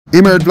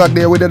Emerald vlog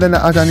there with another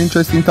at an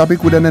interesting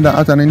topic with another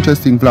at an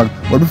interesting vlog.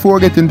 But before we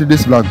get into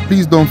this vlog,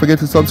 please don't forget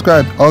to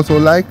subscribe. Also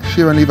like,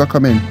 share and leave a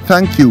comment.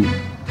 Thank you.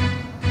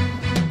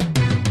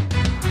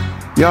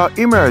 Yo,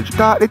 Emerge,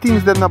 start the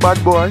things then, a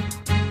bad boy.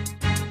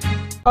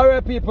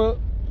 Alright people,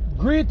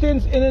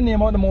 greetings in the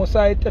name of the Most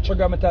High,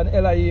 Tetragrammaton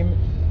Elohim,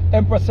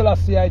 Emperor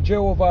Selassie,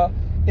 Jehovah,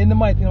 in the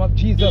mighty name of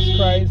Jesus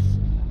Christ.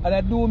 And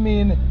I do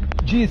mean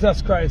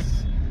Jesus Christ.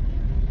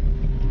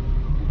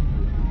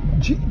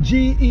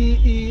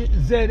 G-E-E-Z-A-S,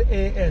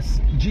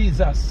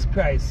 Jesus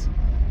Christ,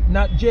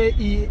 not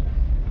J-E-S-U-S,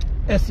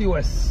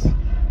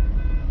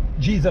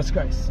 Jesus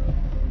Christ.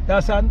 You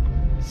understand?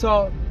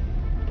 So,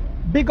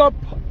 big up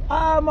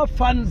all my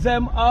fans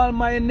them, all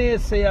my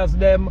naysayers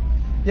them.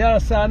 You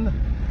understand?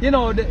 You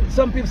know,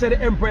 some people say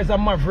the Emperor is a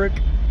maverick.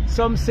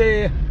 Some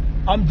say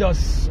I'm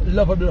just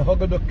lovable,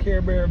 huggable,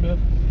 care bearable.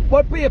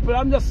 But people,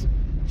 I'm just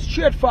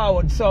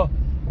straightforward. So,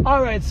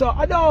 alright, so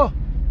I know.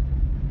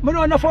 I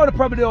know enough of the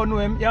probably don't know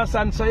him, you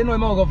understand? So you know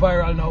him will go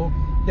viral now.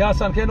 You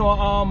understand? You know,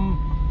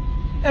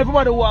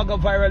 everybody who will go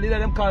viral, they let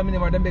them call me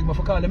name or them beg me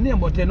for call them name,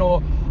 but you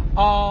know,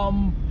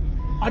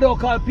 I don't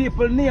call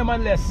people name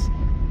unless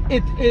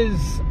it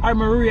is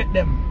I'm rate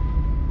them.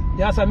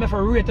 You understand? I have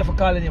to rate it for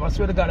calling him. I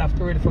swear to God I have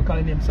to rate it for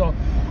calling him. So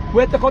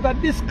we take out a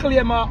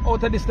disclaimer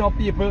out of this now,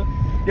 people.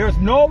 There's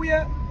no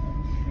way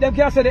them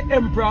can say the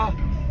Emperor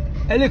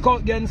look out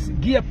against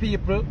gay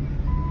people.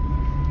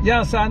 You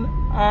understand?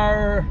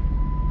 Or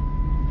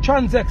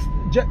trans are, I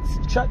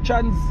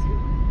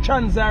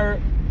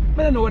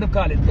don't know what they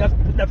call it.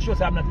 That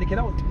shows I'm not looking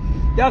out.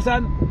 You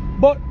understand?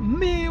 But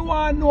me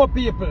want to know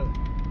people.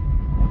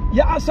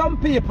 You have some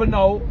people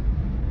now,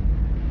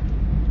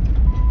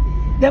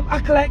 them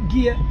act like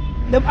gay,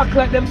 them act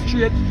like them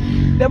straight,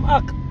 them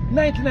act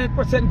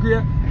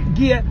 99%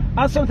 gay,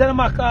 and sometimes them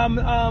act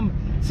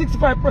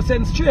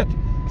 65% straight.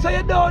 So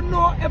you don't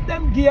know if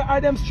them gay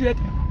or them straight,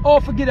 or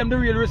forgive them the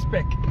real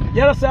respect.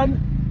 You understand?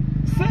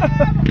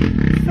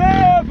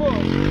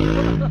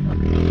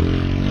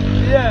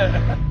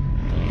 Yeah.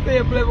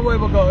 People everywhere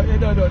we go, you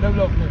don't know, they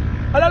love me.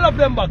 And I love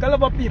them back, I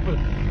love our people.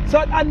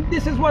 So, and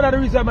this is one of the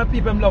reasons my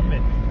people love me.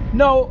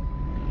 Now,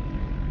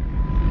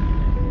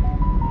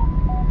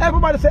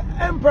 everybody say,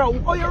 Emperor,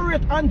 how you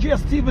rate Andrea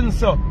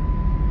Stevenson?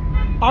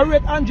 I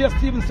rate Andrea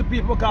Stevenson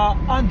people because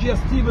Andrea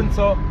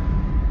Stevenson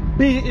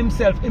be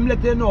himself. Him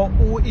let you know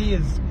who he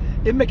is.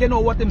 He make you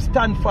know what him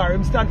stand for.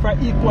 Him stand for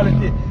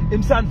equality.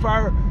 Him stand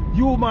for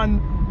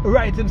human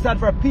rights, him stand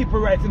for people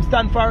rights, him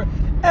stand for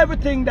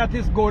everything that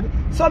is good.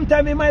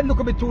 Sometimes he might look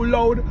a bit too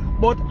loud,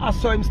 but I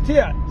saw him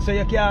steer. So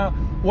you can,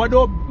 what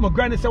though my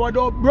granny said, what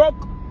though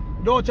broke,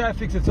 don't try to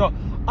fix it. So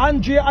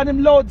Andre and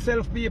him loud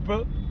self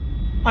people,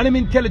 and him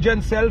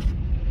intelligent self,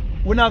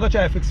 we're not gonna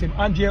try to fix him.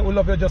 Andre will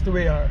love you just the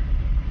way you are.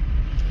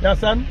 You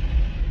understand?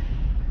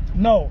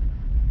 No.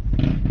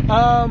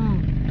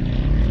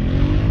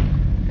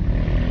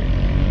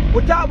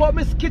 We talk about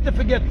Miss Kitty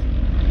forget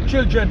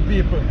children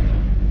people.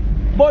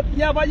 But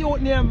you have a youth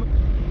named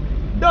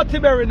Dutty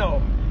now.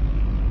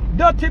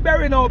 Dutty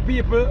now,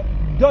 people.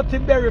 Dutty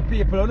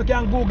people. You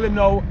can Google him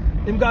now.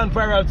 Him gone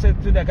viral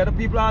today. Because the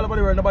people all over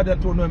the world, nobody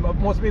don't know him.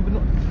 Most people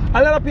know.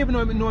 A lot of people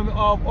know him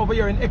over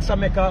here in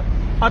Examaica,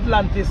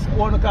 Atlantis,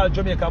 what we call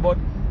Jamaica. But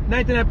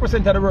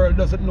 99% of the world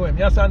doesn't know him.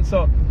 You understand?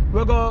 So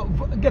we're going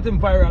to get him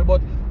viral.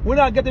 But we're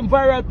not getting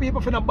viral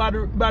people for no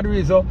bad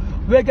reason.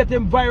 We're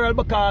getting viral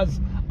because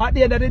at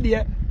the end of the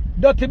day,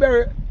 Dutty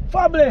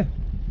family.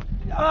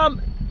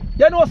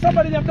 You know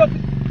somebody named Dutty?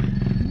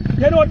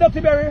 You know Dutty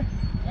Berry?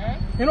 Eh?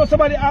 You know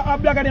somebody, a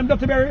blogger named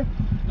Dutty Berry?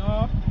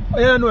 No. Oh,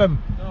 you don't know him?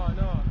 No.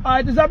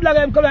 Alright, there's a blogger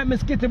named like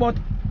Miss Kitty, but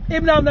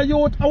him now the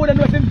youth, I wouldn't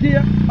know if him gay,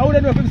 I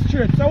wouldn't know if him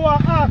straight. So I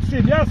want to ask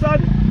him, yes son?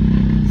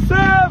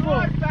 Save!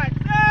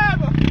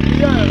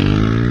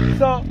 Yeah.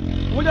 So,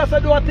 we just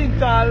do a thing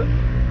called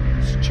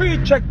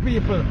street check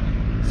people.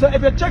 So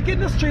if you check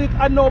in the street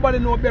and nobody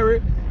know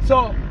Berry,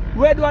 so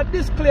we do a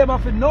disclaimer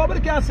for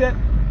nobody can say,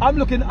 I'm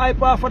looking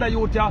hyper for the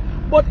youth here,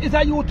 but it's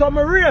a youth on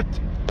my rate.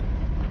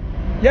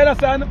 You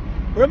understand?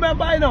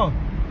 Remember, I know,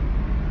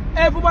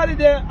 everybody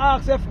there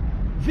asks if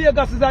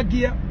Vegas is a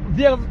gay,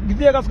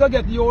 Vegas gonna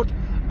get youth,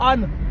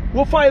 and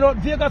we'll find out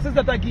Vegas is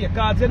not a gay,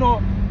 because you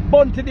know,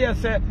 Bunty there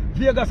say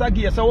Vegas are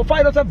gay. So we'll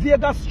find out if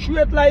Vegas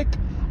straight like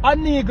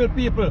an eagle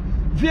people.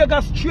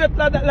 Vegas straight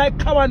like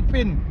common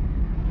pin.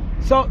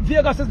 So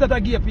Vegas is not a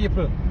gay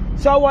people.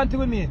 So I want to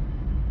with me.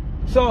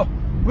 So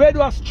we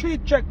do a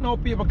street check now,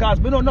 people, because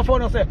we know enough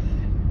of us say,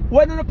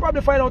 when you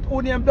probably find out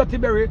who named Dutty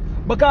Berry,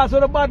 because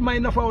of the bad mind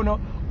enough of us,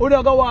 who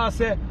don't go and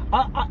say,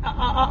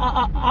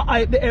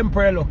 the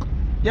Emperor look.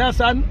 You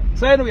understand?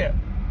 So anyway,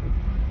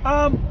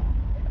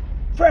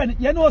 friend,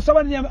 you know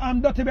somebody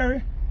named Dutty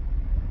Berry?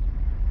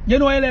 You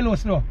know Helen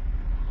no?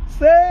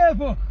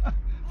 Save!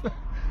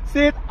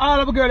 See it, all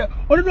of a girl.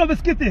 What do you know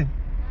Miss Kitty?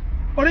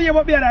 What do you hear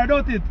about me there,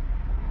 don't it?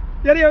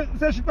 You hear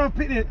say she from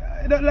Pitney,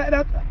 like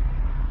that?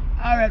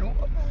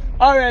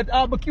 Alright,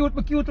 but cute,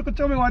 you could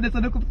show me one this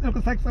and look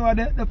sexy one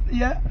there.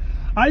 Yeah?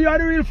 And you are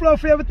the real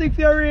fluffy, everything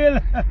for real.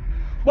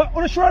 But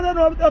are you sure you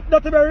know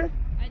Dutty Berry?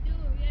 I do,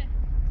 yeah.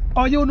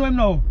 Oh, you know him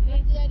now?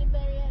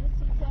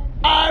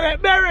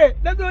 Alright, Barry,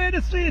 let's go in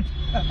the street.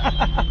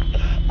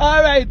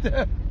 Alright.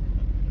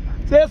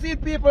 So you see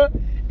people,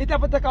 it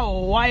have to take a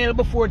while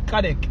before it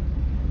connect.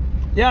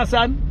 Yeah,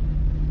 son?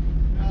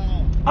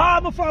 No. Ah,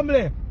 my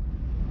family.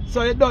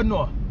 So you don't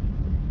know.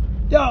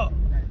 Yo,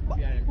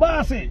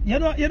 bossy, you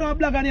know a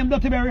blogger named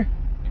Dutty Berry?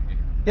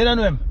 You don't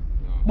know him?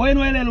 No. But you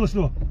know L.A.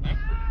 though?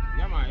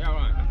 Yeah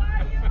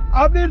man.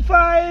 I've been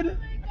fine.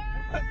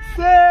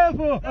 Safe.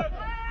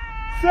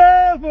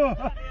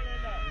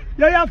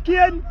 You have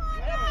cane?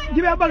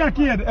 Give me a bag of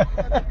cane.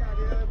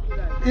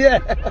 Yeah.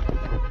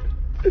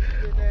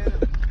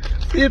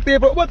 See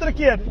people, what to the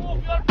cane?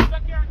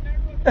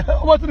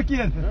 What to the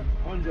cane?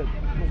 100.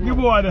 Give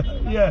one.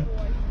 Yeah.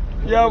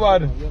 Yeah,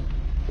 man.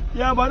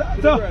 Yeah,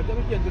 man. So,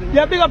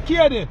 yeah, big up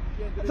cane.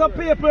 Some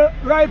people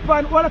right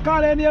pan, what do you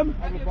call their name?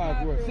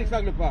 6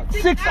 Agli Park.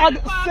 6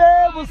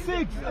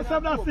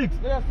 7 6.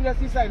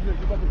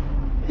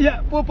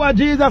 Yeah, Papa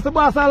Jesus, the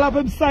boss, I love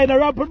him sign a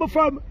ramp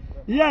from.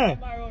 Yeah.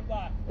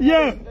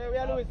 Yeah.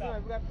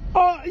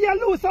 Oh, yeah,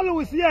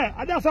 Lewis, yeah.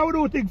 And that's how we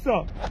do things,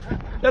 so.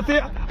 You see,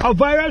 a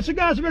viral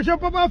sugar, she make sure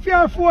Papa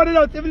fear afford it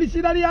out. If you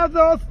see that he has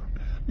us.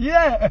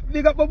 Yeah,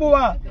 big up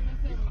Papa.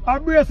 Our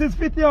braces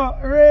fit you.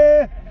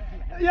 Ray.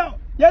 Yo,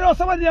 you know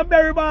somebody named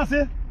Barry,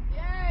 bossy?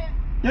 Yeah.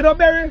 You know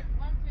Barry?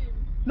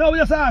 No, we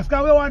just ask,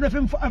 because we want if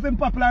him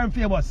popular and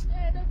famous.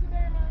 Yeah, Dutty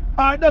Berry, man.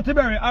 Alright, Dutty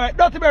Berry. Alright,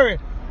 Dutty Berry.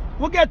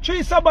 We get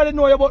 3 somebody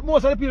know you, but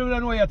most of the people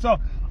don't know yet. So,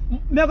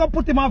 I'm going to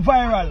put him on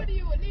viral. Leave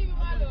him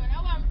alone.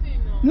 I want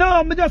him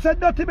now. No, I just said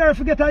Dutty Berry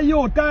forget a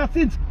youth. Because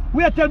since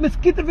we tell me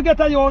Skitty forget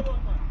a youth.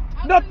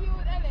 Not youth,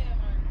 LA, man.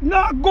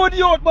 Not good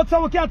youth, but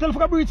so we can't tell if we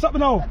can breathe something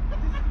now.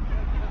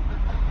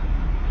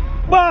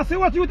 Bossy,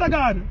 what youth I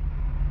got?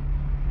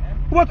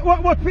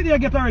 What pity you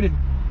get already?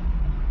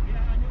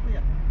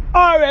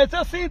 Alright,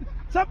 so see,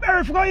 so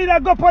Berry for going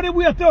in go up on the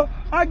way to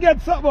and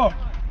get something.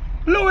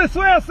 Louis,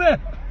 where you say?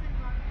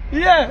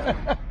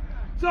 Yeah.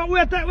 So we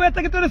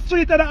take it to the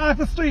street and ask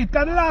the street.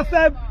 Because the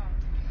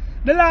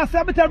last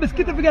time I tell me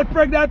Skitty to get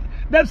pregnant,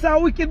 them say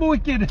wicked but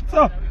wicked.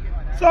 So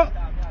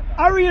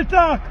a real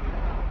talk.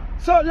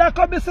 So like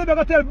I say, I'm going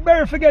to tell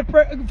Berry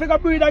to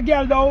breed a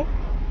girl now.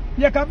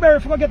 You can Berry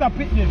for get a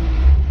pitney.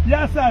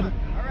 Yes, sir.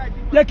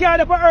 You can't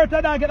have earth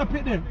and get a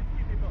pitney.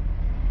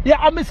 Yeah,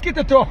 I'm a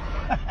Skitty too.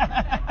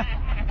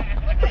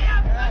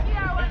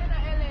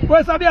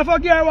 Where's the beer for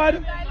gear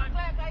one?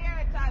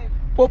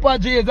 Papa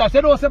Jesus,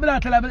 you know, so I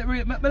tell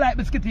me like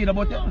Skitty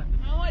about it.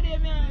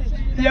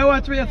 Yeah,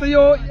 what way? So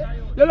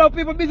you love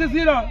people business,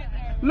 you know.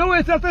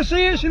 Louis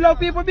says she love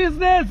people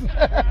business.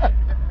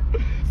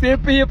 See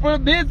people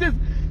business.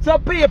 So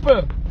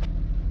people.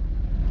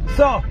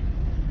 So,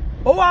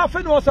 who want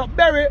to know, so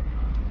Berry,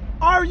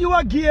 are you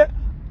a gay?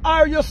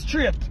 Are you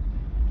straight?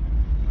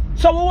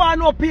 So we want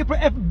to know people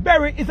if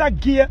Berry is a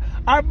gay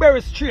or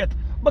Berry straight.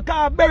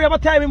 Because Berry have a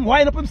time him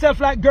wind up himself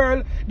like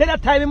girl, then a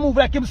time him move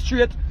like him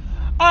straight.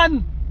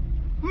 And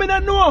me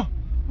don't know,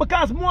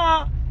 because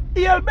more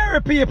ill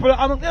Berry people,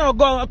 I'm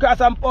go across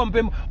and pump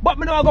him, but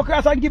me don't go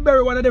across and give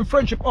Berry one of them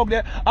friendship hug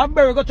there, and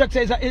Berry go check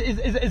say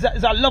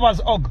it's a lover's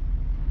hug.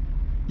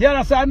 You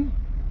understand?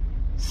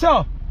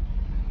 So,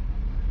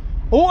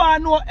 who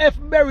want to know if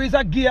Berry is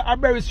a gay or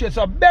Berry straight?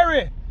 So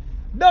Berry,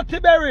 Dutty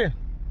Berry,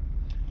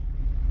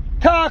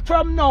 talk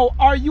from now.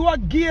 Are you a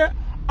gay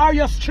or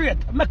you straight?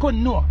 I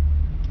couldn't know.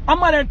 I'm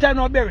not in time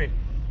now, Berry.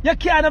 You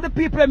can't have the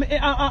people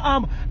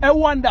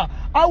wonder.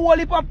 A whole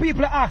heap of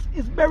people ask,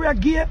 is Berry a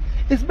gay?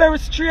 Is Berry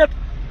straight?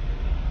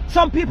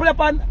 Some people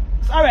upon,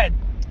 alright,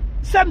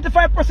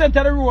 75% of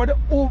the road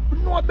who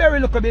know Berry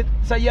look a bit,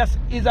 say yes,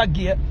 he's a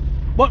gay.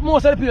 But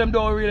most of the people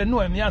don't really know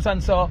him, you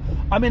understand? So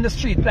I'm in the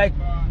street like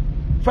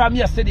from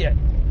yesterday.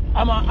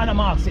 And I'm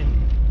asking.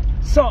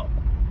 So,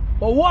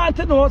 I want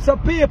to know, so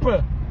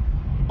people,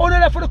 only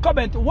left for the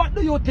comment, what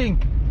do you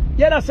think?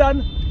 You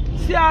understand?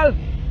 See all,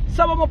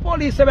 some of my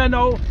police say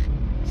now.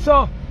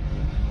 So,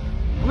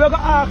 we're going to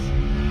ask,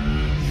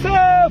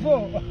 save.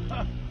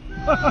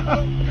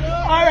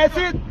 Alright,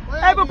 see,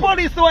 every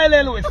police know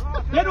L.A. Lewis.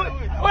 You know,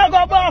 we're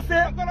going to boss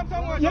it.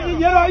 You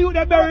know you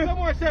the Berry?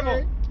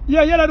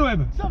 Yeah, you don't know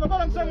him.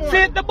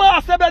 See, the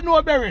boss said that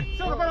know Berry.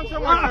 So where's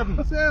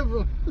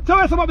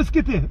some of the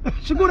Skitty?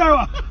 She good or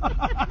what?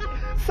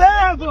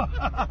 Save.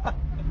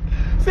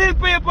 See,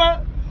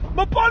 people,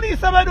 the police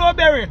said that know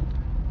Berry.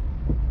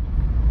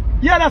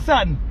 You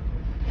understand?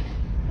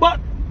 But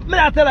me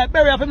I tell you,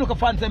 Berry have him look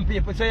for some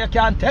people, so you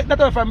can't take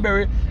that away from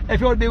Berry if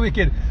you would be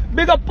wicked.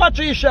 Big up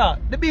Patricia,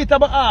 the beat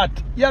of my heart.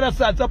 You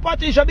understand? So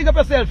Patricia, big up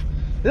yourself.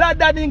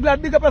 London,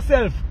 England, big up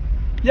yourself.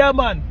 Yeah,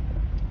 man.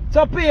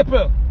 So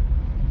people,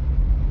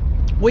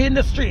 we in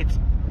the streets.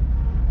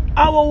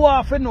 I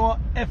want to know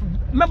if,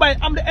 remember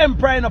I'm the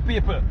emperor of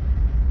people.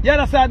 You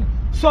understand?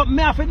 So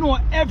me have to know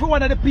every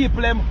one of the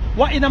people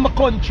what in my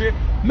country.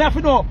 Me have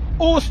to know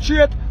who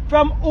straight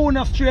from who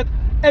not straight.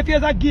 If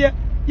you're a gay,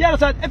 you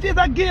understand? If you're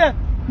a gay,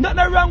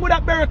 nothing wrong with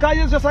that Berry because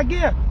you're just a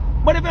gay.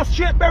 But if you're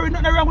straight Berry,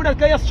 nothing wrong with that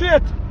because you're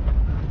straight.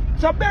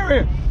 So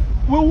Berry,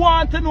 we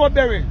want to know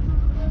Berry.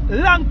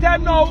 Long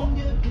time now,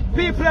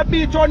 People that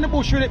beat on the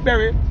bush with it,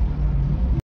 Berry.